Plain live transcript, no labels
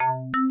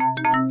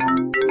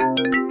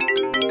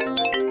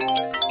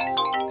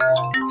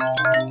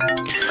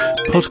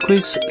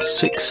PodQuiz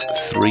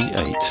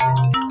 638.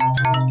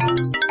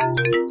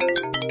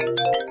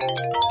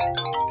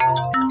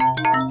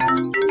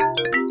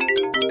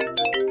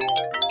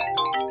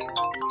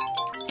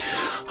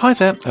 Hi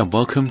there and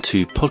welcome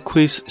to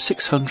PodQuiz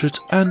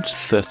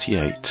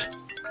 638.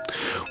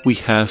 We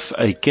have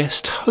a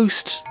guest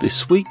host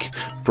this week.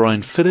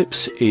 Brian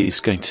Phillips is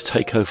going to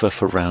take over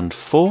for round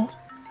 4.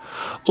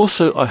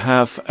 Also, I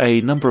have a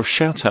number of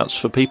shout-outs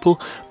for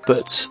people,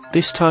 but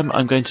this time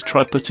I'm going to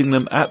try putting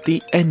them at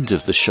the end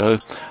of the show,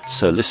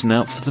 so listen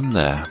out for them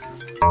there.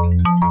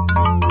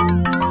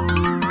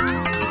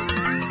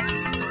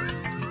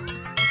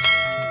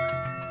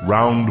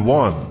 Round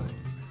 1.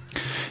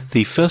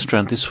 The first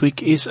round this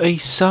week is a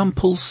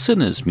Sample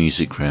Sinners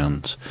music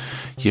round.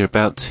 You're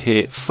about to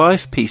hear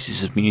 5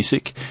 pieces of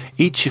music,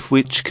 each of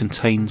which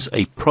contains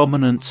a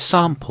prominent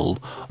sample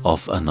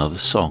of another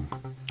song.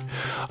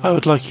 I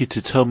would like you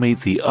to tell me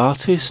the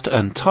artist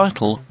and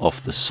title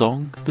of the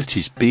song that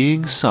is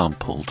being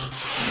sampled.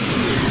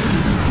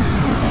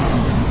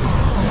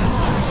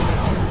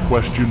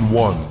 Question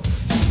 1.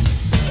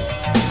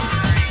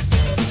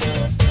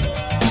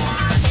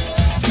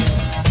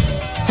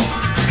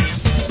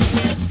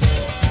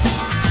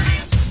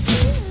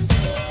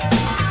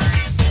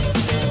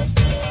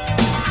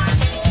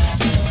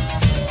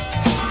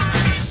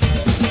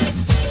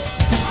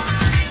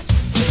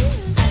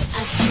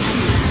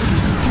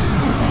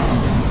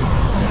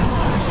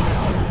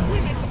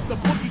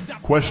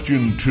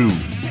 Question 2.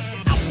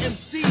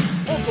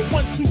 MCs on the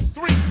 1, 2,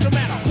 3, no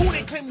matter who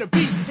they claim to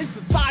be in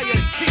society.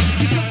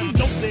 Because we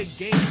know their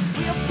games,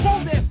 we have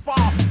pulled their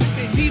far. If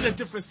they need a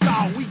different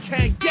style, we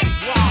can't get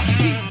robbed.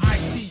 He's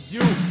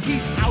ICU,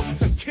 he's out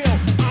to kill.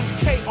 I'm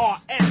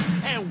KRS,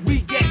 and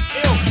we get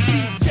ill.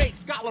 DJ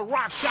Scholar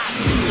Rock got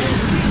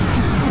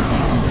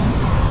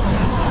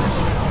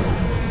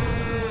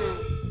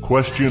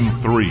Question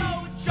 3.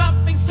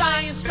 Dropping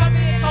science, dropping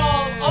it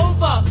all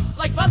over.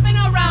 Like bumping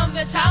around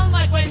the town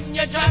like when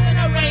you're driving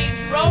a Range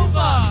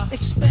Rover.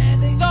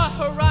 Expanding the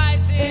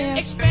horizon,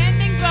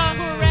 expanding the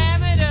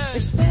parameters.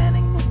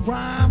 Expanding the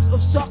rhymes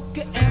of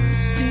sucker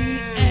MC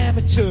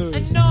amateurs.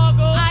 And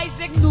Norgal,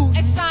 Isaac Newton,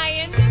 and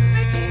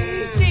scientific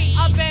easy.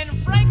 Ben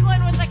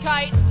Franklin with the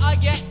kite,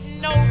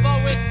 getting over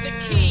with the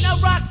key.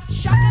 Now rock,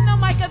 shocking the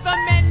mic of the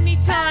many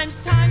times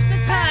to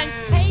times,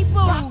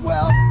 table.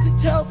 Rockwell to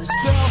tell the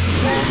spell.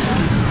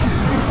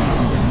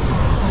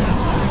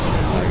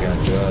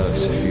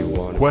 Drugs if you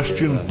want.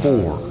 Question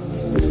 4.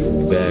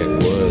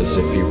 Backwoods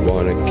if you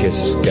wanna kiss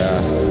the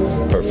sky.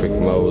 Perfect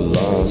mode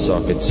lawns,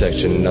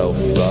 architecture no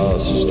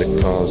flaws. Just a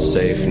calm,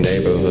 safe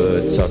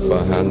neighborhood tucked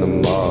behind the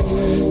mall.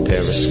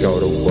 Parents go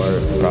to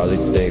work, probably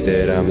think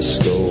that I'm in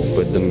school,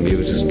 but the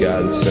music's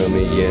gotten to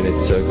me and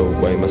it took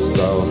away my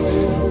soul.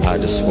 I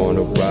just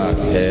wanna rock,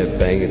 head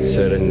banging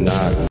to the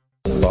knock.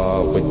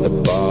 Ball with the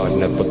ball,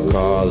 never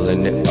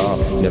calling it off,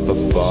 never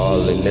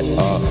falling it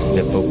off,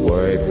 never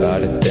worry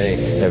about a thing,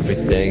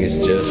 everything is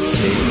just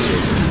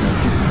peaches.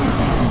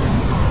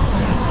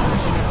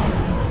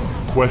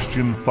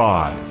 Question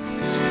 5.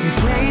 You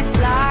taste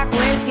like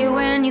whiskey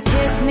when you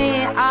kiss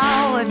me.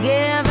 I would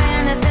give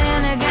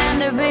anything again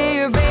to be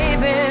your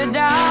baby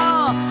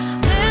doll.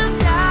 This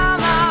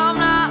time I'm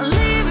not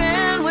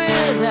leaving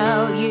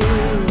without you.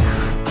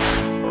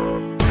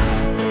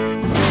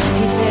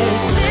 He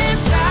says, sit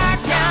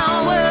back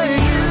down where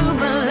you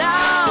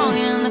belong,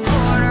 in the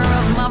corner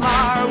of my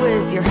bar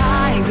with your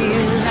high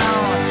heels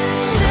on.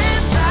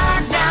 Sit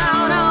back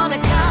down on the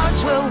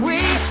couch where we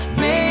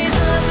made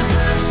love the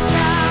first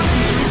time.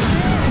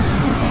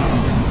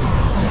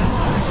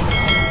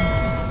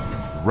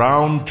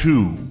 Round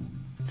 2.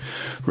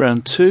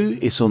 Round 2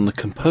 is on the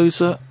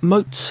composer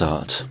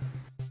Mozart.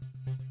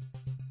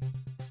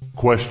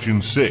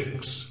 Question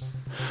 6.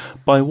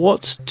 By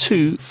what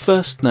 2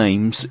 first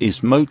names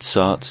is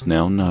Mozart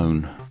now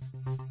known?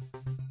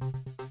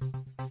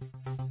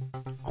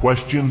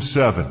 Question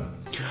 7.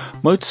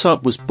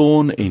 Mozart was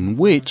born in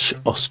which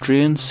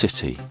Austrian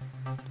city?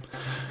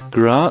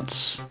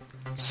 Graz,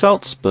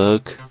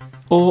 Salzburg,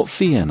 or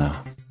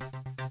Vienna?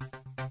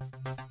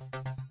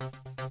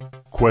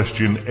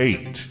 Question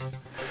 8.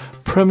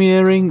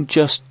 Premiering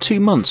just 2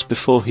 months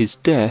before his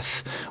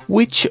death,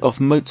 which of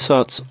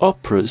Mozart's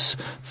operas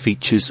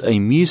features a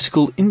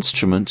musical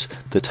instrument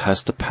that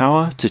has the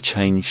power to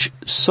change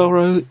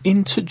sorrow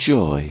into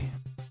joy?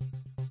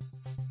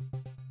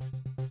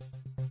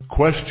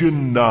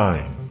 Question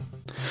 9.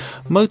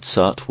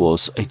 Mozart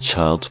was a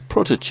child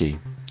prodigy.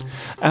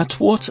 At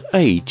what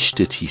age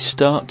did he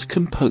start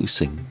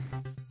composing?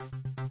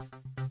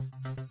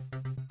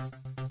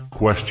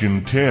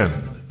 Question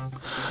 10.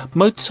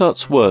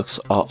 Mozart's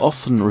works are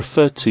often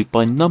referred to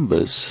by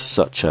numbers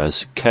such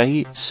as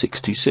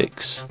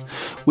K66,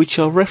 which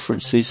are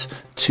references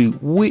to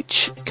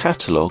which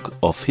catalogue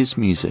of his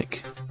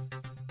music?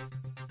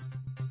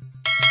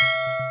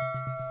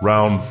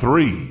 Round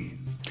 3.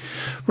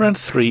 Round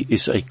 3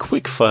 is a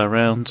quickfire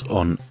round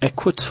on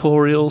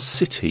equatorial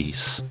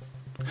cities.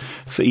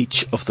 For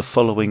each of the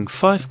following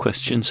 5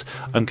 questions,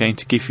 I'm going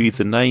to give you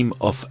the name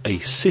of a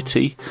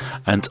city,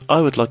 and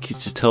I would like you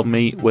to tell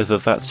me whether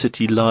that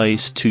city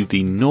lies to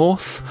the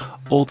north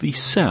or the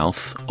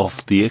south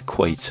of the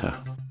equator.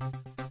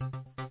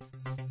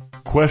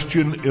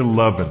 Question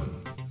 11.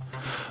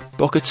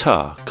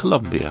 Bogota,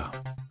 Colombia.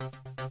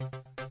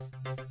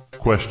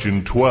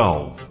 Question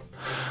 12.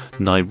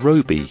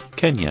 Nairobi,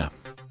 Kenya.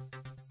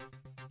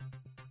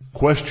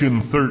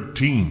 Question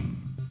 13.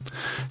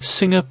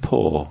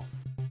 Singapore.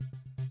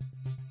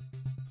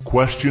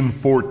 Question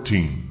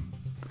 14.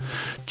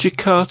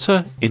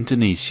 Jakarta,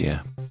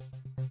 Indonesia.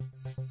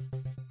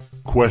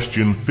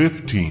 Question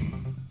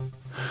 15.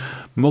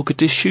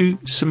 Mogadishu,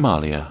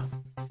 Somalia.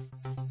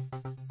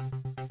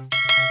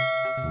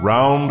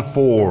 Round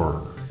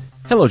 4.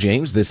 Hello,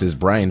 James. This is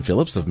Brian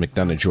Phillips of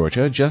McDonough,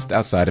 Georgia, just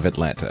outside of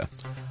Atlanta.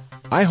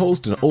 I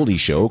host an oldie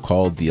show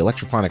called The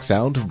Electrophonic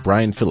Sound of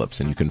Brian Phillips,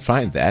 and you can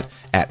find that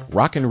at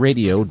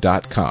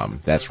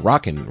rockinradio.com. That's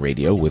Rockin'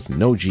 Radio with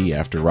no G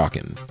after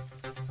Rockin'.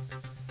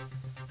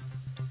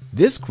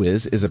 This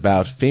quiz is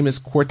about famous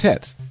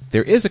quartets.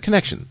 There is a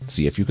connection.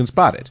 See if you can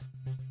spot it.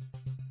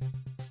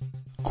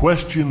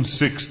 Question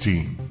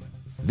 16.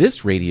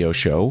 This radio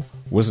show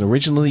was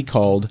originally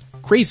called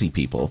Crazy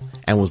People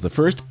and was the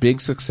first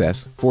big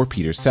success for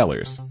Peter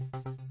Sellers.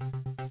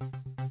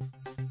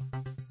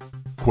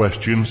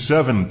 Question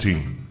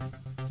 17.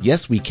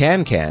 Yes We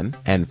Can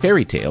and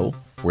Fairy Tale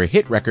were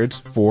hit records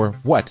for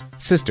what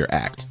sister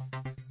act?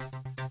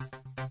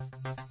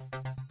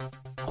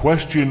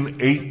 Question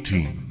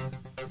 18.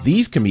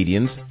 These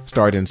comedians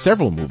starred in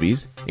several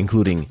movies,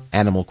 including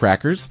Animal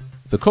Crackers,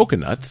 The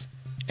Coconuts,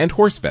 and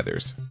Horse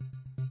Feathers.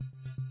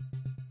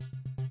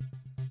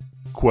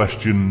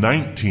 Question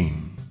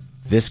 19.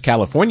 This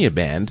California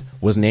band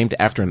was named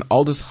after an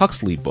Aldous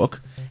Huxley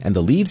book, and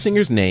the lead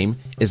singer's name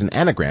is an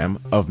anagram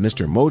of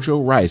Mr.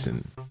 Mojo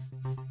Rison.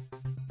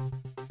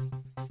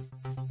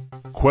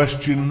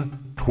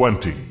 Question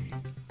 20.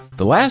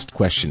 The last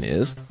question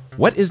is,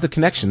 what is the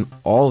connection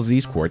all of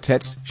these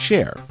quartets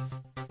share?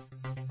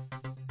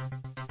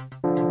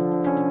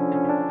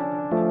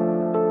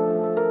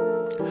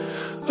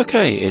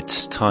 Okay,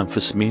 it's time for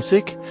some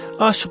music.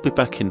 I shall be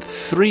back in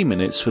 3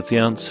 minutes with the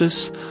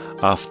answers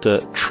after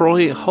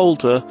Troy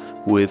Holder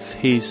with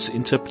his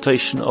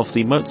interpretation of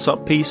the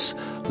Mozart piece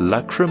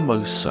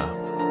Lacrimosa.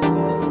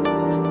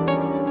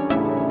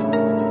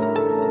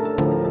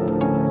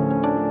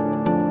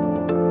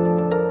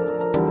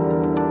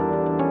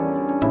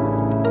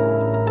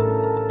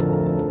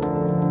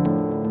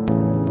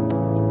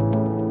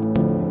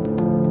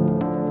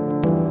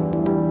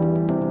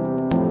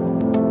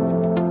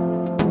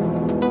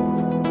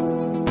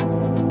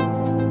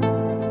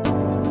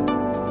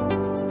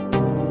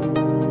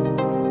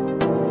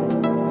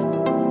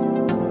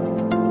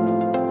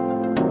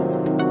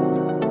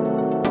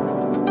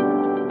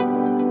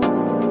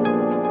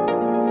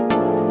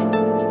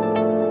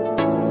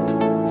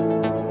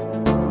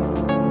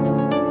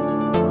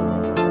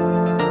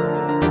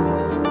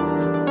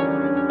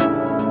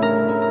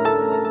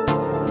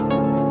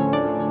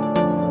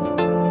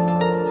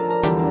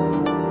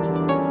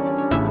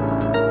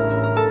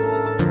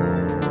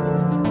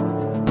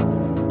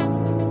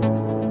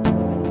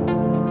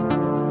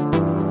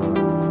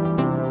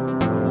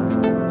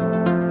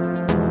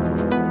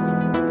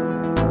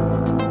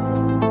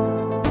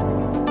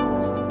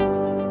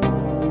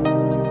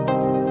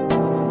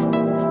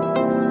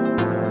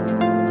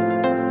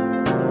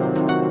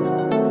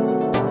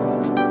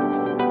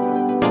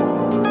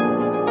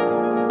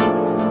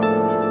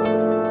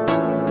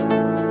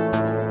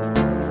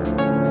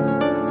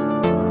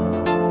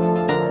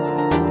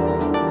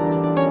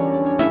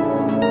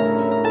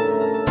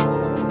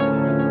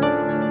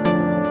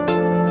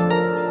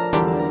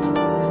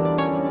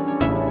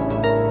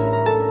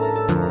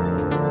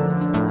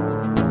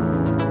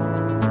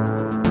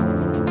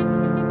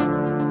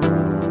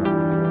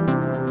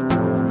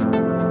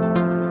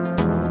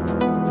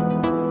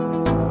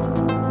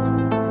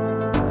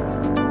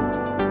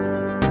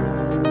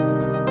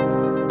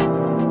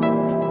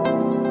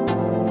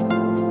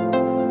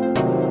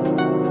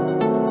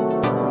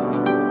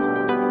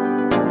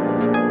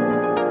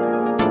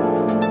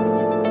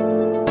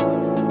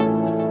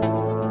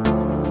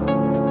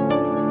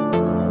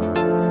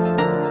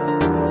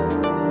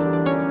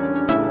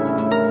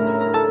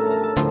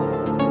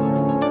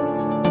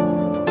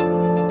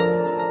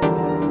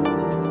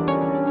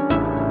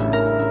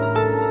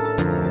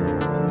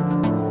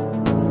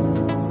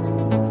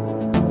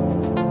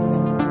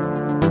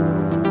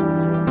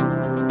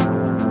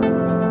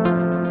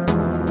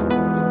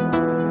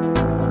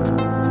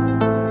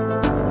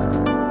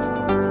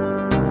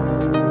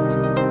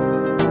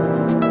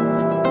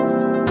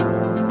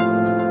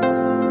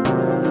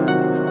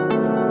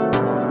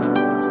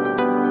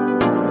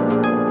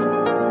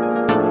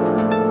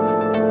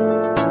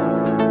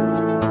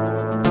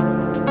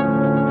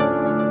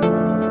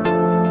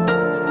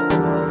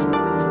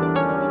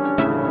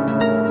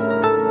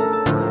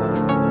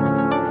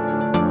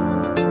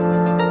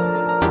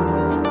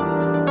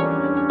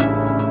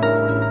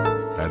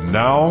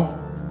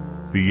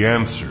 the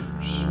answers.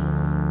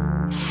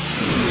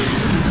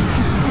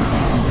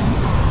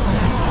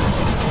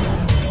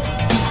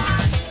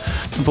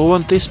 Number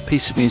 1, this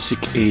piece of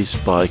music is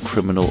by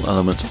Criminal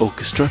Element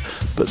Orchestra,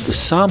 but the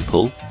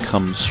sample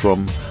comes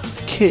from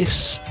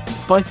Kiss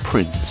by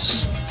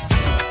Prince.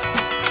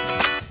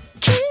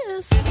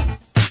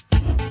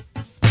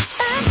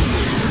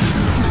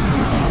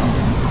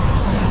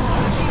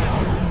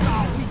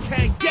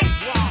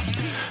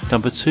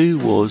 Number 2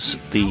 was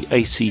the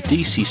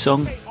AC/DC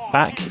song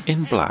Back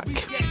in Black.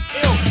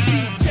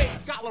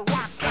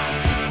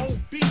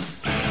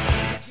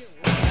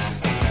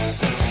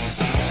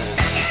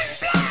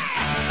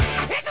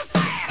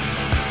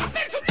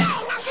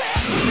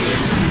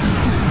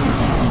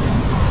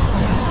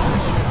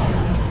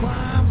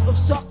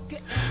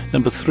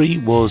 Number 3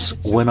 was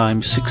When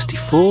I'm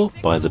 64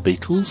 by the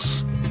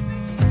Beatles.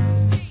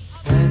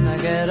 When I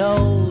get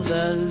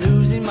older,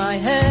 losing my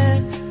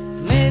head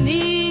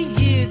many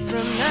years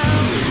from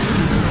now.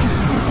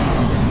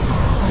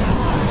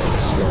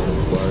 Just go to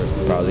work,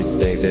 probably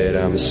think that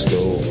I'm in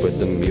school, but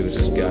the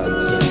music's gotten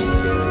to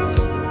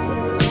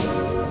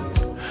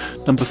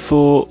me. Number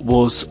 4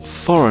 was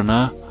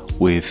Foreigner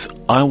with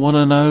I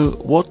Wanna Know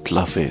What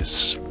Love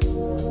Is.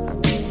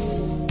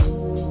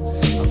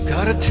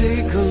 Gotta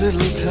take a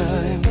little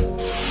time.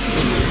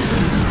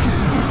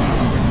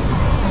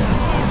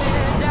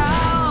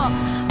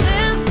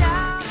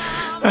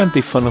 And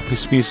the final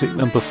piece of music,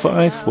 number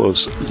 5,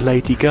 was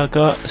Lady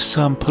Gaga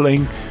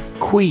sampling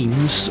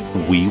Queen's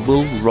We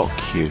Will Rock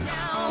You.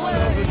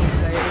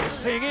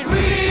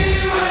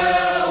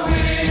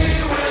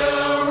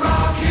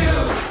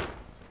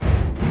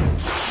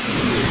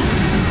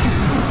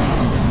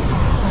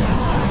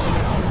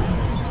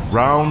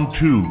 Round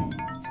 2.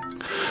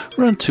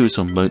 Round 2 is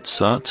on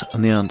Mozart,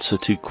 and the answer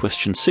to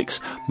question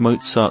 6,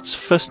 Mozart's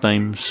first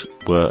names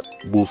were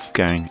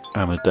Wolfgang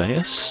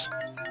Amadeus.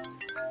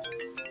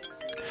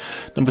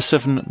 Number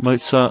 7,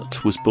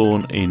 Mozart was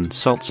born in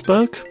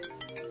Salzburg.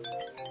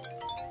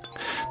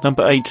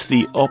 Number 8,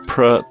 the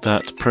opera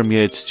that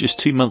premiered just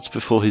 2 months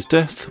before his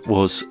death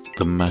was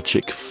The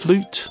Magic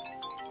Flute.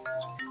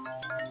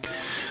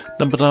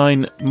 Number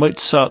 9,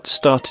 Mozart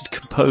started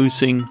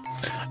composing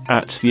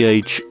at the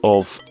age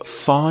of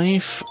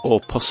 5 or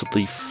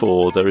possibly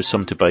 4. There is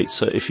some debate,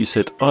 so if you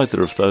said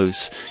either of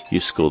those, you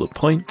scored a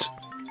point.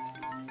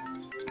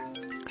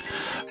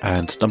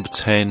 And number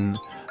 10,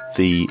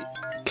 the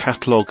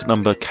catalogue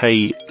number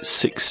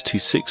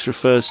K626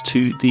 refers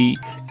to the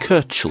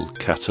Kirchel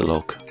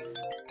catalogue.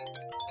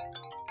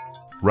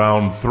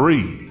 Round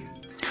 3.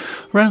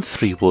 Round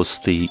 3 was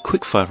the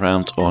quickfire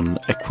round on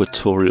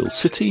equatorial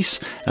cities,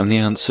 and the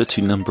answer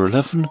to number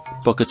 11,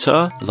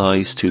 Bogota,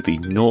 lies to the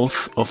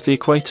north of the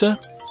equator.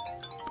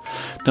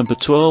 Number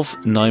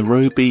 12,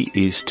 Nairobi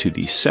is to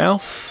the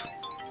south.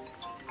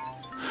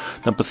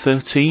 Number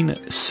 13,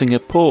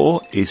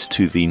 Singapore is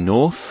to the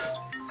north.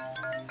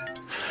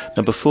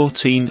 Number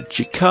 14,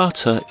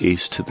 Jakarta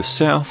is to the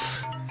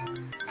south.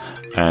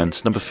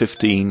 And number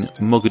 15,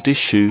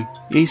 Mogadishu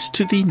is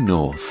to the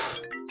north.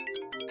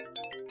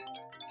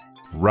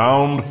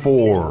 Round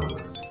 4.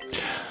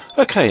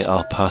 Okay,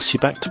 I'll pass you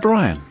back to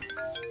Brian.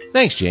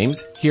 Thanks,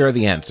 James. Here are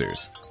the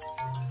answers.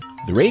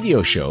 The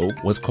radio show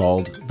was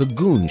called The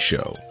Goon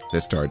Show,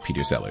 that starred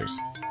Peter Sellers.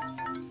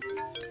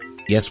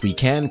 Yes We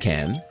Can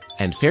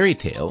and Fairy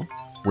Tale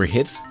were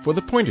hits for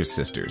the Pointer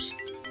Sisters.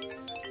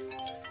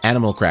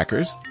 Animal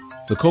Crackers,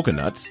 The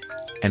Coconuts,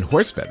 and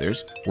Horse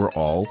Feathers were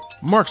all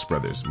Marx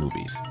Brothers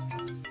movies.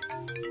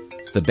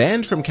 The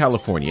band from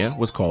California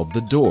was called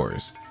The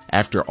Doors,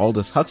 after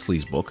Aldous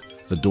Huxley's book,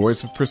 The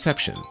Doors of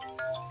Perception.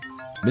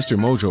 Mr.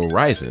 Mojo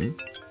Risen,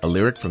 a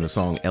lyric from the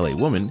song LA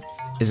Woman,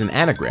 is an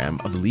anagram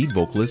of the lead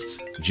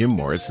vocalist Jim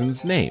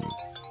Morrison's name.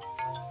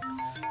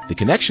 The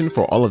connection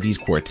for all of these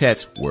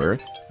quartets were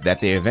that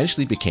they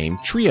eventually became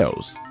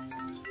trios.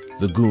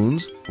 The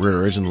Goons were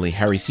originally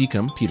Harry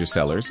Seacombe, Peter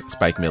Sellers,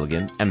 Spike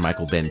Milligan, and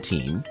Michael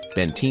Bentine.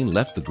 Bentine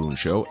left The Goon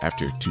Show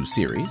after 2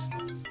 series.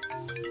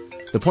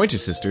 The Pointer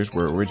Sisters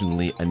were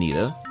originally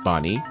Anita,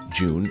 Bonnie,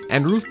 June,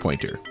 and Ruth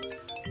Pointer.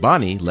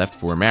 Bonnie left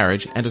for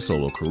marriage and a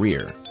solo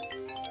career.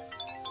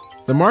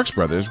 The Marx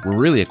Brothers were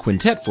really a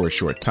quintet for a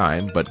short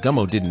time, but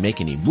Gummo didn't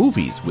make any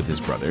movies with his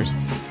brothers.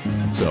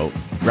 So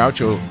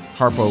Groucho,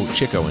 Harpo,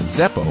 Chico, and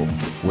Zeppo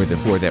were the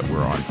 4 that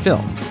were on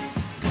film.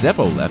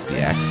 Zeppo left the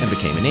act and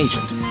became an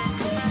agent.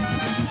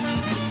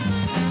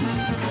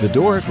 The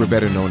Doors were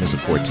better known as a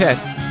quartet,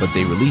 but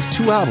they released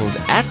 2 albums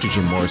after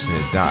Jim Morrison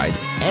had died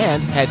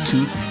and had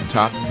 2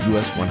 top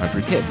US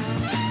 100 hits,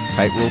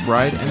 Tightrope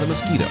Ride and The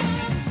Mosquito.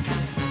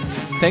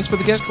 Thanks for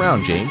the guest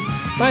round, Jane.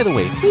 By the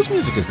way, whose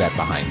music is that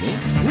behind me?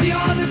 We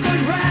on a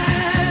good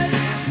ride.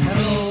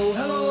 Hello,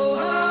 hello,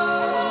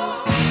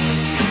 hello.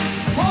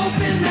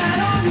 Hoping that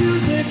our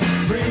music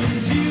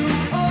brings you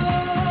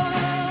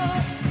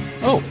up.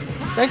 Oh,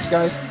 thanks,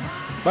 guys.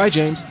 Bye,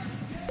 James.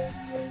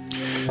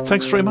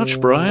 Thanks very much,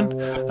 Brian.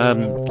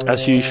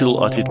 As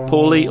usual, I did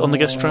poorly on the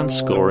guest round,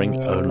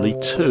 scoring only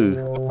 2.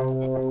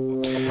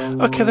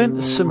 Okay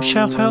then, some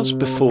shout-outs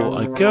before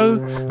I go.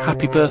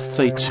 Happy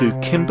birthday to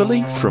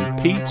Kimberly from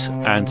Pete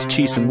and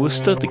Cheese and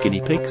Worcester, the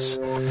guinea pigs.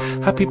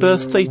 Happy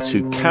birthday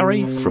to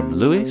Carrie from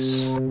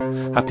Lewis.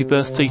 Happy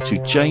birthday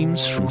to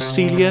James from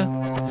Celia.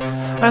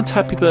 And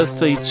happy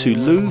birthday to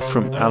Lou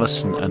from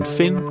Alison and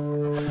Finn.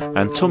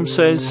 And Tom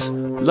says,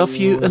 love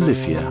you,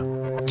 Olivia.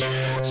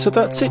 So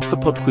that's it for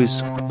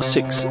PodQuiz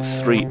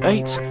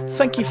 638.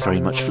 Thank you very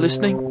much for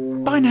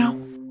listening. Bye now.